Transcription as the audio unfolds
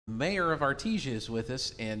mayor of Artesia is with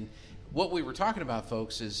us, and what we were talking about,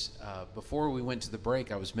 folks, is before we went to the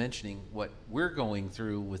break, I was mentioning what we're going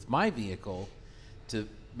through with my vehicle to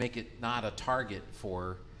make it not a target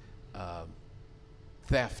for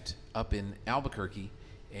theft up in Albuquerque,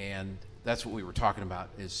 and that's what we were talking about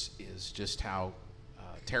is just how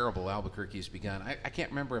terrible Albuquerque has begun. I can't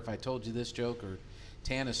remember if I told you this joke or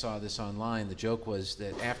Tana saw this online. The joke was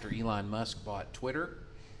that after Elon Musk bought Twitter,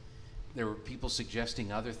 there were people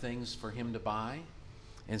suggesting other things for him to buy,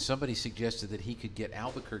 and somebody suggested that he could get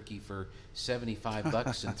Albuquerque for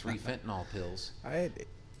 $75 and 3 fentanyl pills.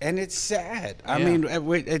 And it's sad. I mean,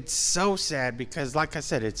 it's so sad because, like I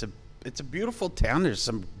said, it's a beautiful town. There's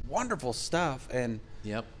some wonderful stuff, and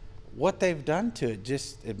what they've done to it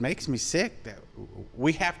it makes me sick. That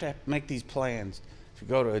we have to make these plans to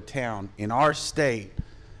go to a town in our state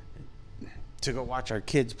to go watch our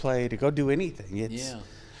kids play, to go do anything.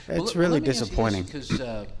 It's really disappointing. Because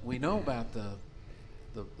we know about the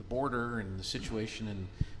border and the situation, and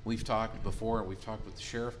we've talked before. We've talked with the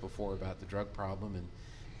sheriff before about the drug problem, and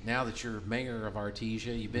now that you're mayor of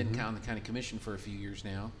Artesia, you've been on the county commission for a few years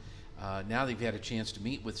now. Now that you've had a chance to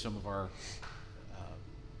meet with some of our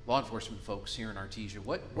law enforcement folks here in Artesia,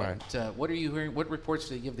 what are you hearing? What reports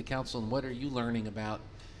do they give the council, and what are you learning about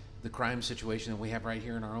the crime situation that we have right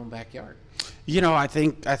here in our own backyard? You know, I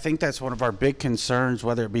think that's one of our big concerns,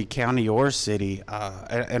 whether it be county or city,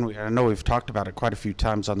 and I know we've talked about it quite a few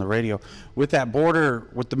times on the radio. With that border,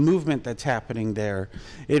 with the movement that's happening there,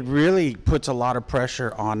 it really puts a lot of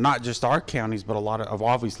pressure on not just our counties, but a lot of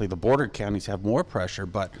obviously the border counties have more pressure,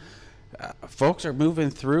 but folks are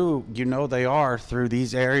moving through, they are, through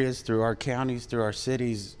these areas, through our counties, through our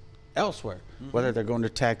cities, elsewhere, whether they're going to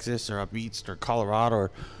Texas or up east or Colorado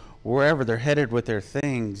or wherever they're headed with their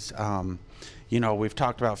things. We've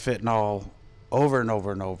talked about fentanyl over and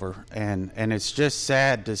over and over, and it's just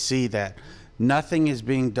sad to see that nothing is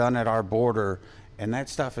being done at our border, and that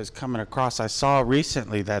stuff is coming across. I saw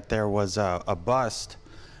recently that there was a bust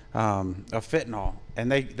of fentanyl,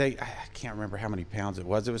 and I can't remember how many pounds it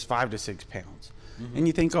was. It was 5 to 6 pounds. And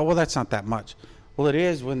you think, oh, well, that's not that much. Well, it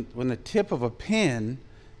is when the tip of a pin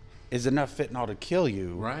is enough fentanyl to kill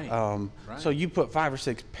you. Right. So you put 5 or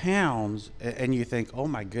 6 pounds, and you think, oh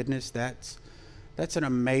my goodness, that's an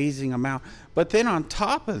amazing amount. But then on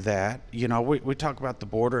top of that, we talk about the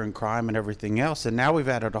border and crime and everything else, and now we've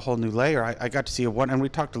added a whole new layer. I got to see and we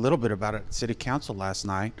talked a little bit about it at City Council last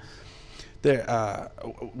night.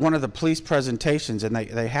 One of the police presentations, and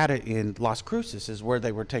they had it in Las Cruces, is where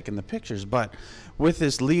they were taking the pictures. But with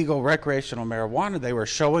this legal recreational marijuana, they were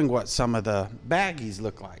showing what some of the baggies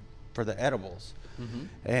look like for the edibles.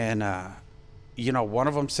 And one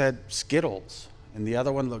of them said Skittles, and the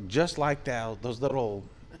other one looked just like those little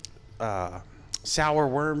sour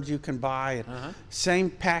worms you can buy. Same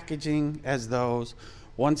packaging as those.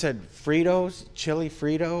 One said Fritos, chili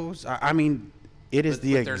Fritos. I mean, it is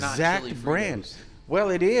the exact brand. Well,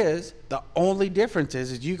 it is. The only difference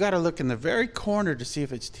is you got to look in the very corner to see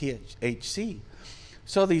if it's THC.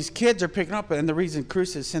 So these kids are picking up, and the reason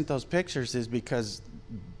Cruz has sent those pictures is because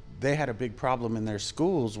they had a big problem in their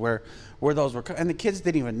schools where those were, and the kids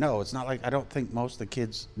didn't even know. It's not like, I don't think most of the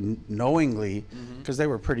kids knowingly, because they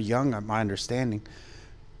were pretty young, my understanding,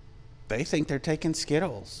 they think they're taking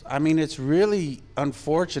Skittles. I mean, it's really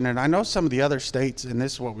unfortunate. I know some of the other states, and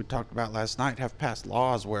this is what we talked about last night, have passed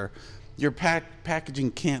laws where your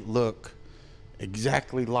packaging can't look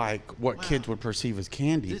exactly like what kids would perceive as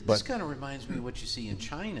candy. This kind of reminds me of what you see in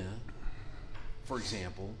China, for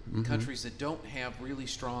example, countries that don't have really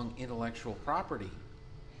strong intellectual property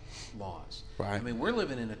laws. Right. I mean, we're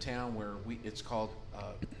living in a town where it's called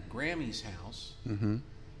Grammy's house.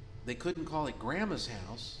 They couldn't call it Grandma's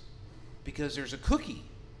house because there's a cookie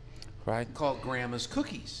called Grandma's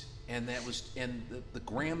Cookies, and the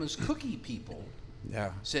Grandma's Cookie people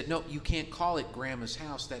said, no, you can't call it Grandma's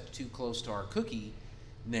house. That's too close to our cookie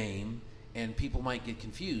name, and people might get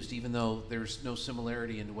confused, even though there's no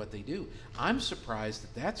similarity into what they do. I'm surprised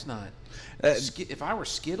that's not. If I were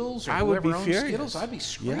Skittles or whoever owns Skittles, I'd be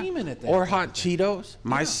screaming at that. Or Hot Cheetos.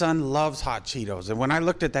 My son loves Hot Cheetos, and when I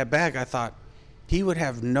looked at that bag, I thought he would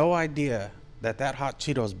have no idea that Hot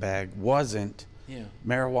Cheetos bag wasn't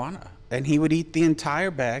marijuana. And he would eat the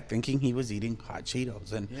entire bag thinking he was eating Hot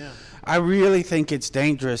Cheetos. And I really think it's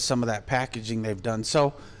dangerous, some of that packaging they've done.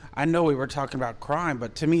 So I know we were talking about crime,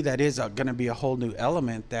 but to me that is going to be a whole new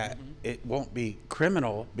element that it won't be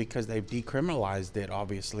criminal because they've decriminalized it,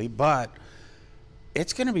 obviously. But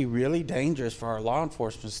it's going to be really dangerous for our law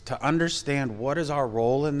enforcement to understand what is our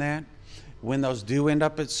role in that. When those do end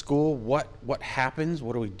up at school, what happens?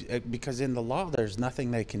 What do we do? Because in the law, there's nothing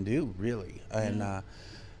they can do, really. And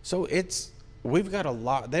So we've got a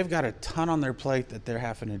lot. They've got a ton on their plate that they're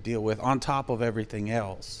having to deal with on top of everything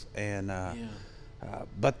else. And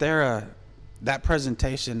but that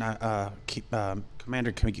presentation,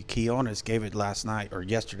 Commander Keonis gave it last night or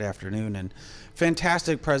yesterday afternoon, and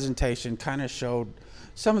fantastic presentation. Kind of showed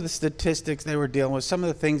some of the statistics they were dealing with, some of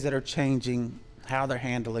the things that are changing, how they're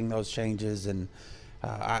handling those changes, and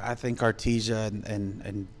I think Artesia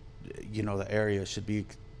and the area should be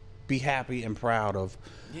happy and proud of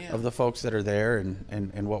the folks that are there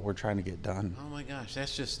and what we're trying to get done. Oh my gosh,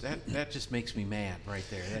 that's just that just makes me mad right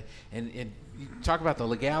there. And you talk about the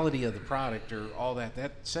legality of the product or all that.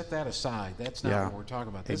 Set that aside. That's not what we're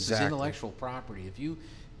talking about. This is intellectual property. If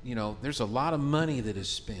there's a lot of money that is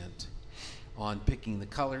spent on picking the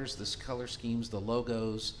colors, the color schemes, the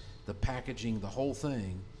logos, the packaging, the whole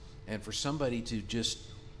thing, and for somebody to just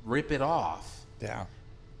rip it off. Yeah.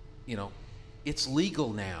 It's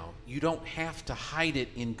legal now. You don't have to hide it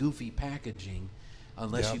in goofy packaging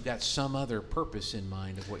unless you've got some other purpose in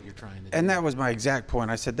mind of what you're trying to do. And that was my exact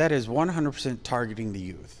point. I said that is 100% targeting the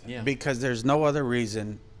youth. Yeah. Because there's no other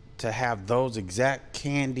reason to have those exact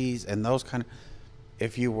candies and those kind of,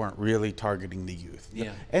 if you weren't really targeting the youth.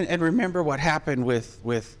 Yeah. And remember what happened with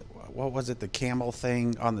what was it, the camel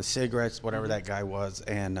thing on the cigarettes, whatever that guy was,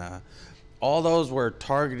 and all those were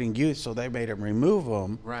targeting youth, so they made him remove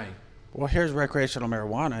them. Right. Well, here's recreational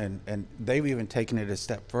marijuana, and they've even taken it a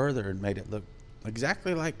step further and made it look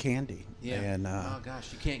exactly like candy. Yeah. And, oh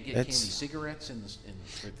gosh, you can't get candy cigarettes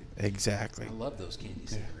exactly. I love those candy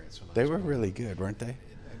cigarettes. They were really good, weren't they?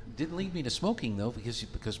 It didn't lead me to smoking though,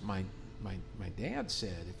 because my dad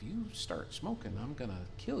said, if you start smoking, I'm gonna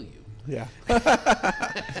kill you. Yeah.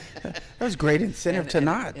 That was great incentive to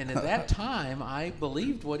not. And at that time, I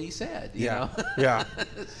believed what he said. You know? Yeah.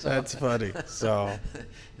 So, that's funny. So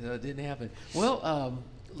it didn't happen. Well,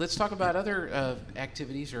 let's talk about other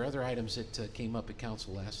activities or other items that came up at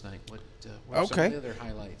council last night. What are some of the other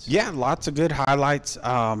highlights? Yeah, lots of good highlights.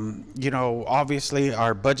 Obviously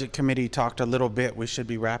our budget committee talked a little bit. We should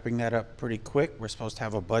be wrapping that up pretty quick. We're supposed to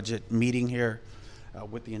have a budget meeting here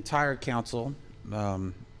with the entire council.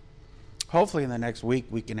 Hopefully in the next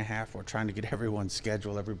week and a half. We're trying to get everyone's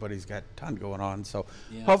schedule. Everybody's got a ton going on. So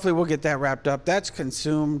hopefully we'll get that wrapped up. That's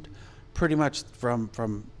consumed pretty much from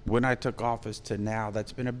when I took office to now.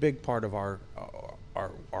 That's been a big part of our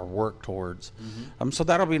work towards. So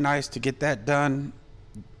that'll be nice to get that done,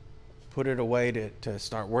 put it away to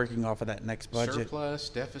start working off of that next budget. Surplus,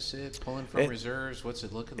 deficit, pulling from reserves, what's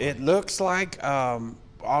it looking like? It looks like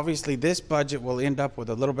obviously this budget will end up with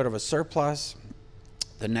a little bit of a surplus.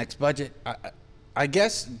 The next budget, I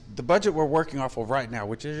guess the budget we're working off of right now,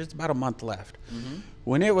 which is just about a month left.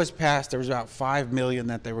 When it was passed, there was about $5 million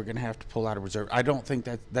that they were going to have to pull out of reserve. I don't think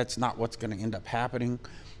that's not what's going to end up happening.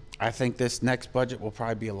 I think this next budget will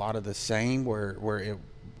probably be a lot of the same, where it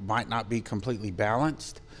might not be completely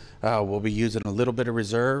balanced. We'll be using a little bit of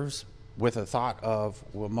reserves with a thought of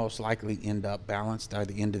we'll most likely end up balanced by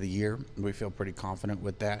the end of the year. We feel pretty confident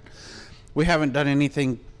with that. We haven't done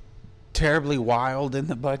anything terribly wild in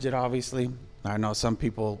the budget, obviously. I know some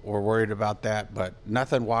people were worried about that, but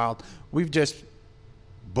nothing wild. We've just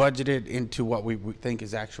budgeted into what we think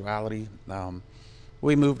is actuality.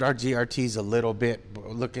 We moved our GRTs a little bit,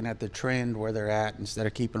 looking at the trend where they're at. Instead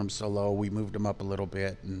of keeping them so low, we moved them up a little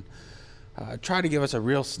bit and try to give us a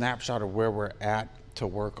real snapshot of where we're at to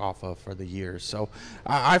work off of for the year. So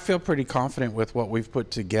I feel pretty confident with what we've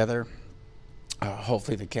put together.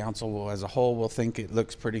 Hopefully the council will, as a whole, will think it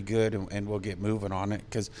looks pretty good, and we'll get moving on it,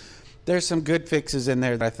 because there's some good fixes in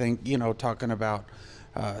there that I think, talking about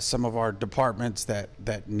some of our departments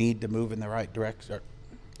that need to move in the right direction.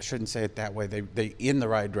 I shouldn't say it that way. They in the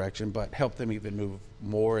right direction, but help them even move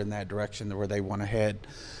more in that direction where they want to head.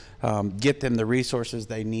 Get them the resources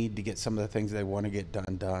they need to get some of the things they want to get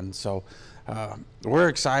done. So we're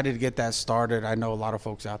excited to get that started. I know a lot of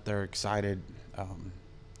folks out there are excited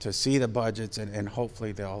to see the budgets, and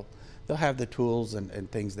hopefully they'll have the tools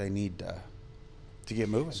and things they need to get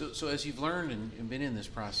moving. So as you've learned and been in this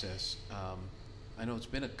process, I know it's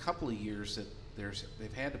been a couple of years that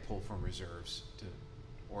they've had to pull from reserves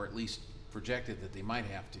or at least projected that they might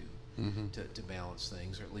have to balance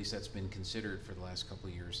things, or at least that's been considered for the last couple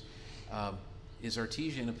of years. Is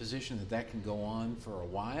Artesia in a position that can go on for a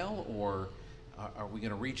while, or are we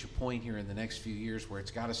going to reach a point here in the next few years where it's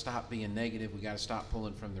got to stop being negative? We got to stop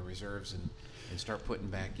pulling from the reserves and start putting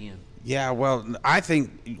back in? Yeah, well, I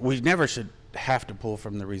think we never should have to pull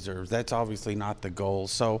from the reserves. That's obviously not the goal.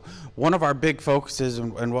 So one of our big focuses,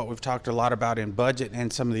 and what we've talked a lot about in budget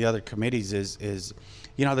and some of the other committees is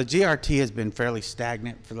the GRT has been fairly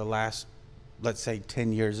stagnant for the last, let's say,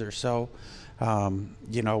 10 years or so.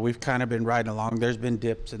 You know, we've kind of been riding along. There's been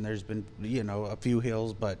dips and there's been, you know, a few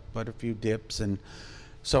hills, but a few dips. And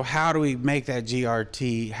so how do we make that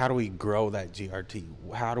GRT? How do we grow that GRT?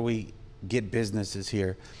 How do we get businesses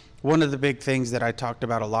here? One of the big things that I talked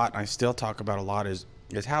about a lot, and I still talk about a lot, is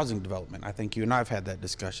housing development. I think you and I have had that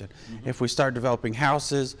discussion. If we start developing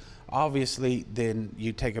houses, obviously, then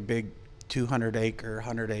you take a big 200 acre,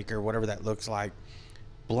 100 acre, whatever that looks like,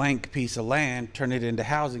 blank piece of land, turn it into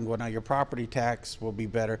housing. Well, now your property tax will be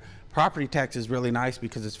better. Property tax is really nice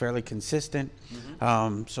because it's fairly consistent.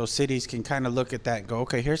 So cities can kind of look at that and go,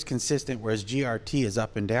 okay, here's consistent, whereas GRT is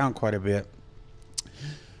up and down quite a bit.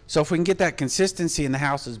 So if we can get that consistency in the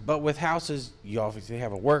houses, but with houses, you obviously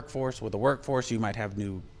have a workforce. With a workforce, you might have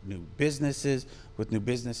new businesses. With new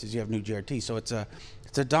businesses, you have new GRT. So it's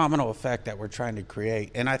a domino effect that we're trying to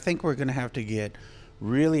create. And I think we're going to have to get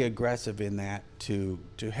really aggressive in that to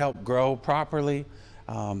help grow properly.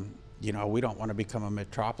 You know, we don't want to become a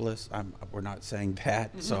metropolis. We're not saying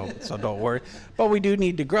that, so don't worry. But we do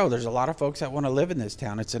need to grow. There's a lot of folks that want to live in this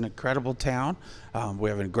town. It's an incredible town. We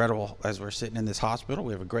have an incredible, as we're sitting in this hospital,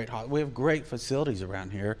 we have great facilities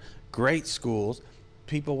around here, great schools.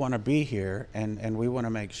 People want to be here, and we want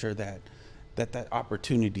to make sure that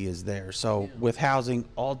opportunity is there. So with housing,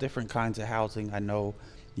 all different kinds of housing, I know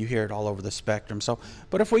you hear it all over the spectrum. So,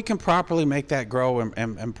 but if we can properly make that grow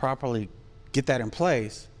and properly get that in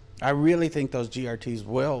place, I really think those GRTs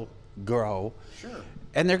will grow. Sure.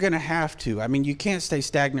 And they're going to have to. I mean, you can't stay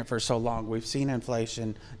stagnant for so long. We've seen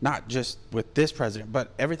inflation, not just with this president,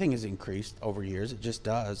 but everything has increased over years. It just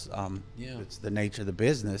does. It's the nature of the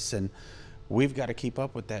business, and we've got to keep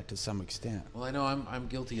up with that to some extent. Well, I know I'm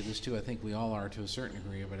guilty of this too. I think we all are to a certain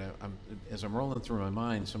degree. But as I'm rolling through my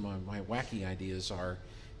mind, some of my wacky ideas are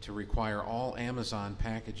to require all Amazon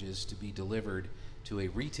packages to be delivered to a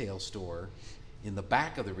retail store in the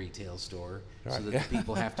back of the retail store, so that the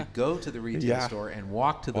people have to go to the retail store and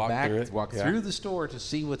walk to the back, through the store to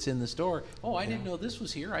see what's in the store. Oh, I didn't know this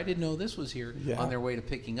was here. I didn't know this was here, on their way to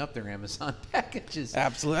picking up their Amazon packages.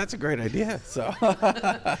 Absolutely. That's a great idea. So,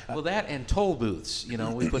 well, that and toll booths. You know,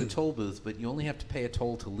 we put a toll booth, but you only have to pay a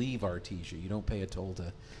toll to leave Artesia. You don't pay a toll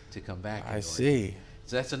to come back. I see.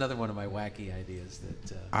 So that's another one of my wacky ideas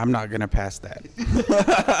that I'm not going to pass that.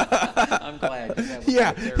 I'm glad.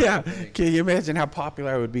 Yeah. Can you imagine how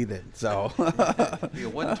popular I would be then? So be a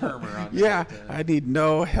one-termer on that. Yeah, I need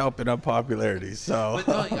no help in unpopularity. So,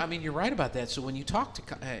 but no, I mean, you're right about that. So when you talk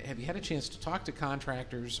to, have you had a chance to talk to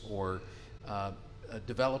contractors or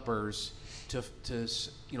developers to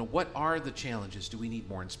you know, what are the challenges? Do we need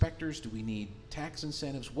more inspectors? Do we need tax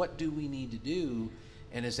incentives? What do we need to do?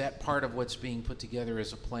 And is that part of what's being put together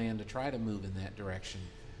as a plan to try to move in that direction?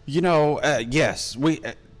 You know, yes,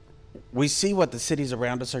 we see what the cities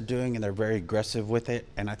around us are doing, and they're very aggressive with it.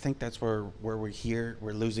 And I think that's where we're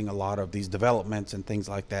losing a lot of these developments and things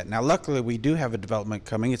like that. Now, luckily, we do have a development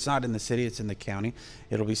coming. It's not in the city; it's in the county.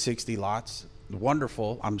 It'll be 60 lots.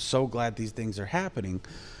 Wonderful. I'm so glad these things are happening.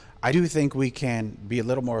 I do think we can be a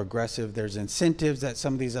little more aggressive. There's incentives that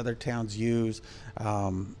some of these other towns use.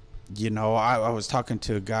 You know, I was talking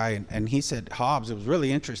to a guy, and he said Hobbs, it was really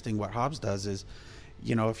interesting what Hobbs does is,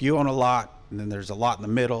 you know, if you own a lot and then there's a lot in the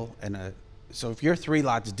middle, so if you're 3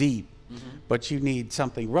 lots deep, but you need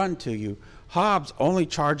something run to you, Hobbs only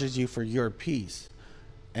charges you for your piece.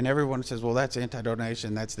 And everyone says, well, that's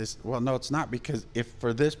anti-donation, that's this. Well, no, it's not, because if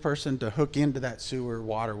for this person to hook into that sewer,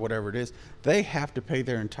 water, whatever it is, they have to pay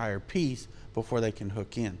their entire piece before they can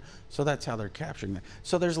hook in. So that's how they're capturing that.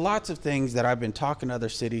 So there's lots of things that I've been talking to other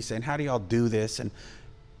cities saying, how do y'all do this? And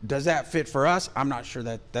does that fit for us? I'm not sure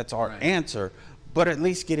that that's our answer, but at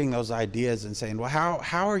least getting those ideas and saying, well,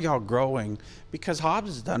 how are y'all growing? Because Hobbs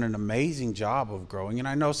has done an amazing job of growing. And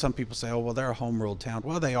I know some people say, oh, well, they're a home ruled town.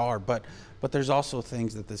 Well, they are, but there's also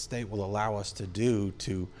things that the state will allow us to do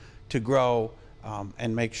to grow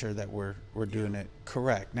and make sure that we're doing it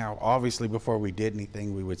correct. Now, obviously, before we did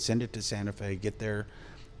anything, we would send it to Santa Fe, get their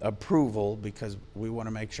approval, because we want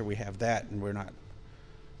to make sure we have that and we're not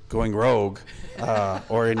going rogue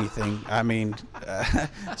or anything. I mean,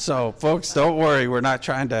 so folks, don't worry. We're not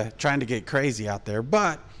trying to get crazy out there,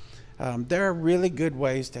 but there are really good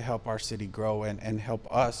ways to help our city grow and help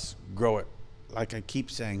us grow it, like I keep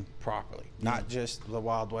saying, properly, not just the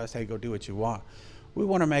Wild West, hey, go do what you want. We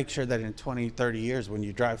want to make sure that in 20, 30 years, when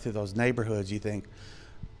you drive through those neighborhoods, you think,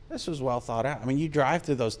 this was well thought out. I mean, you drive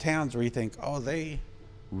through those towns where you think, oh, they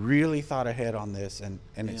really thought ahead on this, and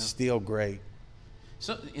it's still great.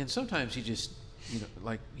 So, and sometimes you just, you know,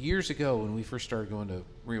 like years ago when we first started going to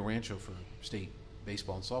Rio Rancho for state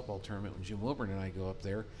baseball and softball tournament, when Jim Wilburn and I go up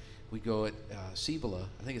there, we go at Cibola,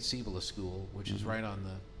 I think it's Cibola School, which is right on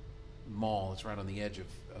the mall. It's right on the edge of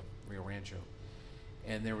Rio Rancho.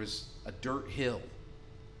 And there was a dirt hill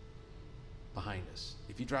behind us.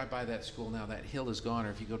 If you drive by that school now, that hill is gone, or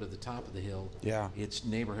if you go to the top of the hill, Yeah. it's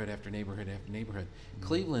neighborhood after neighborhood after neighborhood.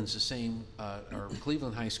 Cleveland's the same, or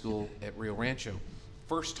Cleveland High School at Rio Rancho.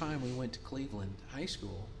 First time we went to Cleveland High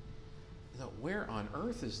School, I thought, where on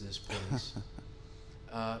earth is this place?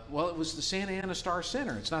 Well, it was the Santa Ana Star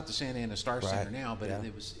Center. It's not the Santa Ana Star Center now, but Yeah.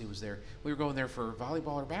 it was there. We were going there for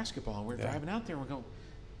volleyball or basketball, and we were Yeah. driving out there, and we're going,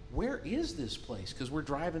 where is this place? Because we're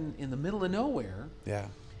driving in the middle of nowhere. Yeah.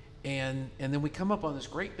 And then we come up on this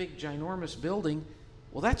great big ginormous building.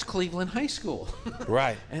 Well, that's Cleveland High School.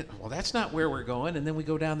 Right. And well, that's not where we're going. And then we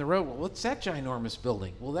go down the road. Well, what's that ginormous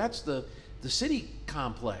building? Well, that's the city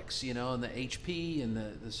complex, you know, and the HP and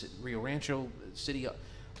the Rio Rancho city.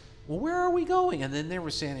 Well, where are we going? And then there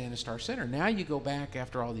was Santa Ana Star Center. Now you go back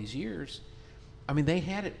after all these years. I mean, they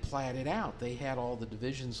had it platted out. They had all the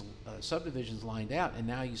divisions, subdivisions lined out, and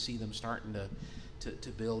now you see them starting to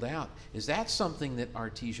build out. Is that something that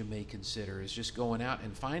Artesia may consider, is just going out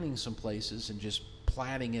and finding some places and just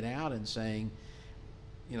platting it out and saying,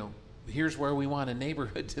 you know, here's where we want a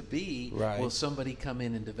neighborhood to be. Right. Will somebody come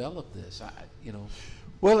in and develop this? You know.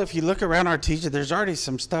 Well, if you look around Artesia, there's already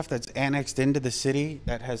some stuff that's annexed into the city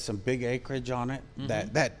that has some big acreage on it.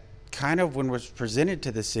 Mm-hmm. That kind of, when was presented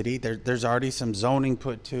to the city, there's already some zoning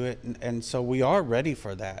put to it, and so we are ready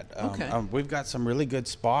for that. Okay. We've got some really good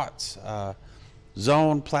spots.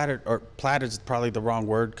 Zone platted, or platted is probably the wrong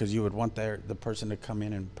word, because you would want the person to come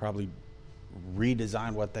in and probably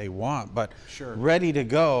redesign what they want, but Sure. ready to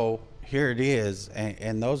go, here it is,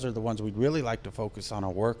 and those are the ones we'd really like to focus on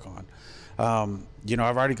or work on. You know,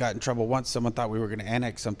 I've already got in trouble once. Someone thought we were going to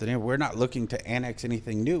annex something in. We're not looking to annex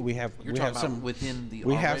anything new. We have You're we talking have about some within the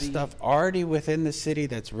we have already- stuff already within the city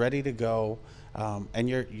that's ready to go, and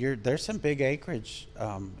there's some big acreage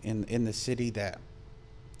in the city that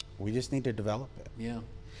we just need to develop it. Yeah.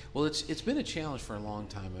 Well, it's been a challenge for a long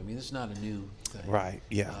time. I mean, this is not a new thing. Right,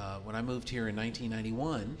 yeah. When I moved here in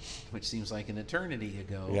 1991, which seems like an eternity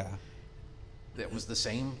ago, Yeah. that was the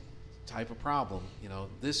same type of problem. You know,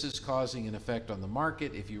 this is causing an effect on the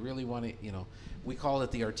market. If you really want to, you know, we call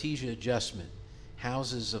it the Artesia adjustment.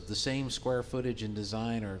 Houses of the same square footage and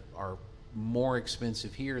design are more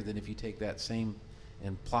expensive here than if you take that same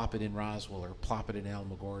and plop it in Roswell or plop it in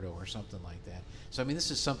Alamogordo or something like that. So I mean,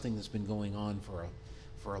 this is something that's been going on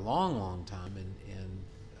for a long, long time, and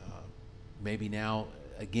maybe now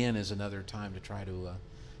again is another time to try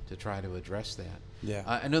to address that. Yeah.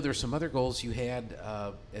 I know there's some other goals you had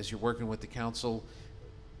as you're working with the council.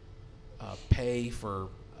 Pay for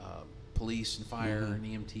police and fire and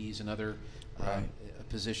EMTs and other Right.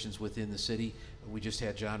 positions within the city. We just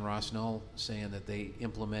had John Rossnull saying that they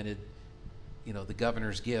implemented, you know, the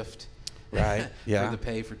governor's gift. Right, yeah. For the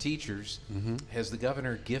pay for teachers. Has the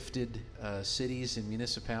governor gifted cities and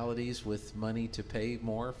municipalities with money to pay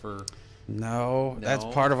more for? No, that's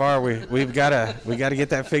No. part of our we've got to get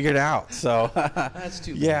that figured out. So That's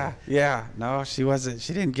too yeah, bad. yeah. No, she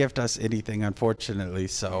didn't gift us anything, unfortunately.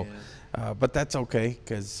 So, but that's okay,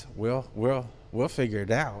 because we'll figure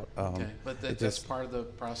it out. Okay, but it that's just- part of the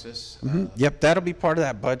process. Yep, that'll be part of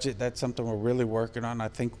that budget. That's something we're really working on. I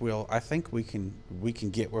think we can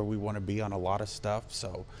get where we want to be on a lot of stuff.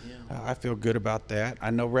 So Yeah. I feel good about that.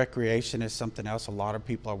 I know recreation is something else a lot of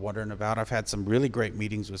people are wondering about. I've had some really great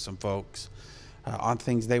meetings with some folks on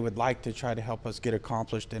things they would like to try to help us get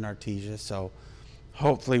accomplished in Artesia. So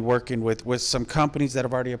hopefully working with some companies that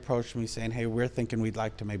have already approached me saying, hey, we're thinking we'd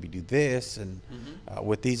like to maybe do this, and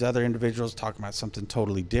with these other individuals talking about something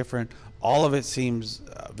totally different. All of it seems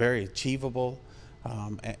very achievable,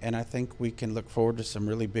 and I think we can look forward to some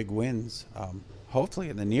really big wins. Hopefully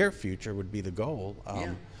in the near future would be the goal.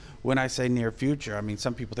 Yeah. When I say near future, I mean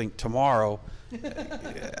some people think tomorrow.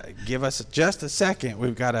 Give us just a second.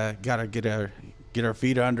 We've got to get our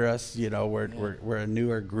feet under us. You know, we're a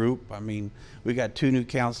newer group. I mean, we got 2 new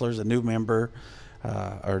counselors, a new member,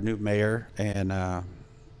 or new mayor, and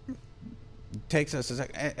takes us a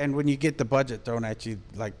second. And when you get the budget thrown at you,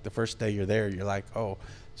 like the first day you're there, you're like, oh,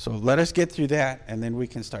 so let us get through that, and then we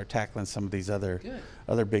can start tackling some of these other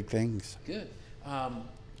big things. Good.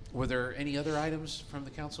 Were there any other items from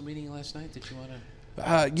the council meeting last night that you want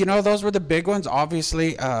to? You know, those were the big ones.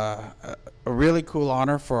 Obviously, a really cool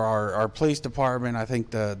honor for our police department. I think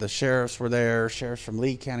the sheriffs were there, sheriffs from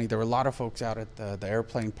Lee County. There were a lot of folks out at the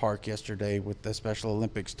airplane park yesterday with the Special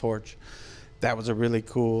Olympics torch. That was a really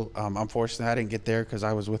cool. Unfortunately, I didn't get there because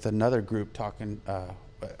I was with another group talking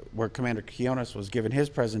where Commander Quiones was giving his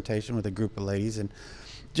presentation with a group of ladies, and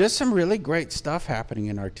just some really great stuff happening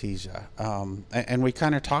in Artesia. And we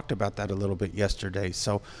kind of talked about that a little bit yesterday.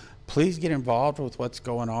 So please get involved with what's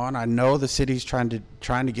going on. I know the city's trying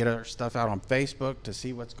to get our stuff out on Facebook to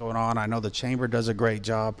see what's going on. I know the chamber does a great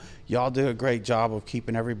job. Y'all do a great job of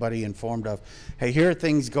keeping everybody informed of, hey, here are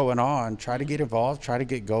things going on. Try to get involved, try to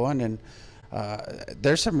get going, and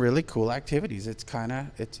there's some really cool activities.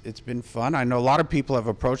 It's been fun. I know a lot of people have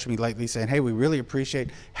approached me lately saying, hey, we really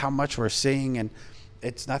appreciate how much we're seeing, and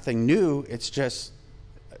it's nothing new. It's just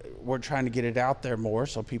we're trying to get it out there more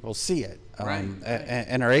so people see it, right.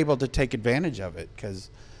 And are able to take advantage of it,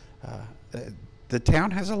 because the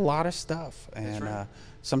town has a lot of stuff, and right.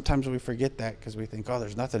 Sometimes we forget that because we think, oh,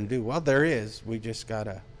 there's nothing to do. Well, there is. We just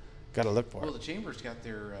gotta look for it. Well, the chamber's got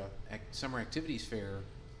their summer activities fair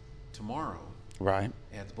tomorrow, right,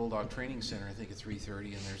 at the Bulldog Training Center, I think at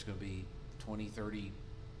 3:30, and there's going to be 20-30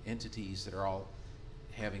 entities that are all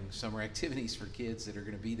having summer activities for kids that are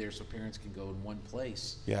going to be there, so parents can go in one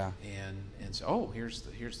place. Yeah. And so, oh, here's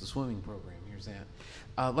the swimming program. Here's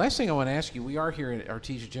that. Last thing I want to ask you, we are here at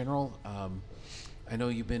Artesia General. I know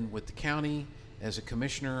you've been with the county as a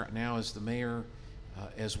commissioner, now as the mayor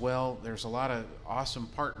as well. There's a lot of awesome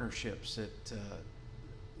partnerships that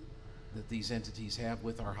these entities have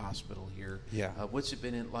with our hospital here. Yeah. What's it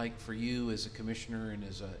been like for you as a commissioner and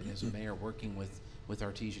as a mayor working with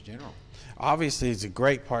Artesia General? Obviously, it's a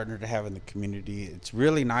great partner to have in the community. It's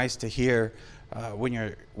really nice to hear when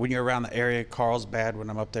you're around the area. Carlsbad, when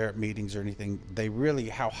I'm up there at meetings or anything, they really,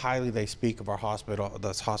 how highly they speak of our hospital,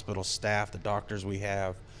 the hospital staff, the doctors we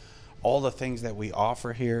have, all the things that we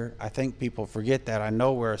offer here. I think people forget that. I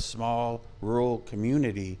know we're a small rural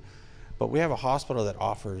community, but we have a hospital that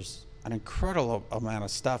offers an incredible amount of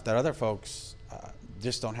stuff that other folks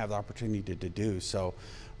just don't have the opportunity to do. So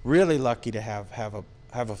really lucky to have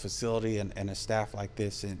a facility and a staff like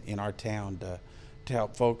this in our town to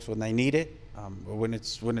help folks when they need it. When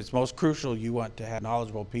it's most crucial, you want to have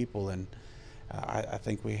knowledgeable people, and I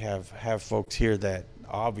think we have folks here that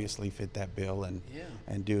obviously fit that bill and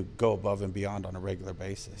do go above and beyond on a regular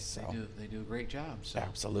basis. So they do a great job. So.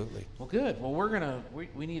 Absolutely. Well, good. Well,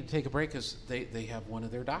 we need to take a break because they have one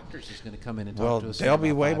of their doctors is going to come in and talk to us. Well, they'll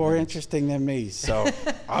be way more minutes. interesting than me, so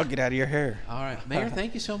I'll get out of your hair. All right, Mayor.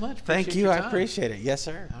 Thank you so much. Thank you. I appreciate it. Yes,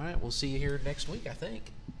 sir. All right, we'll see you here next week, I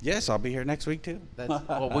think. Yes, I'll be here next week too.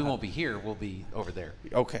 Well, we won't be here. We'll be over there.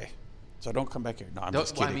 Okay. So don't come back here. No, I'm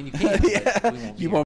just kidding. Well, I mean, you can. Yeah. We won't be You here. won't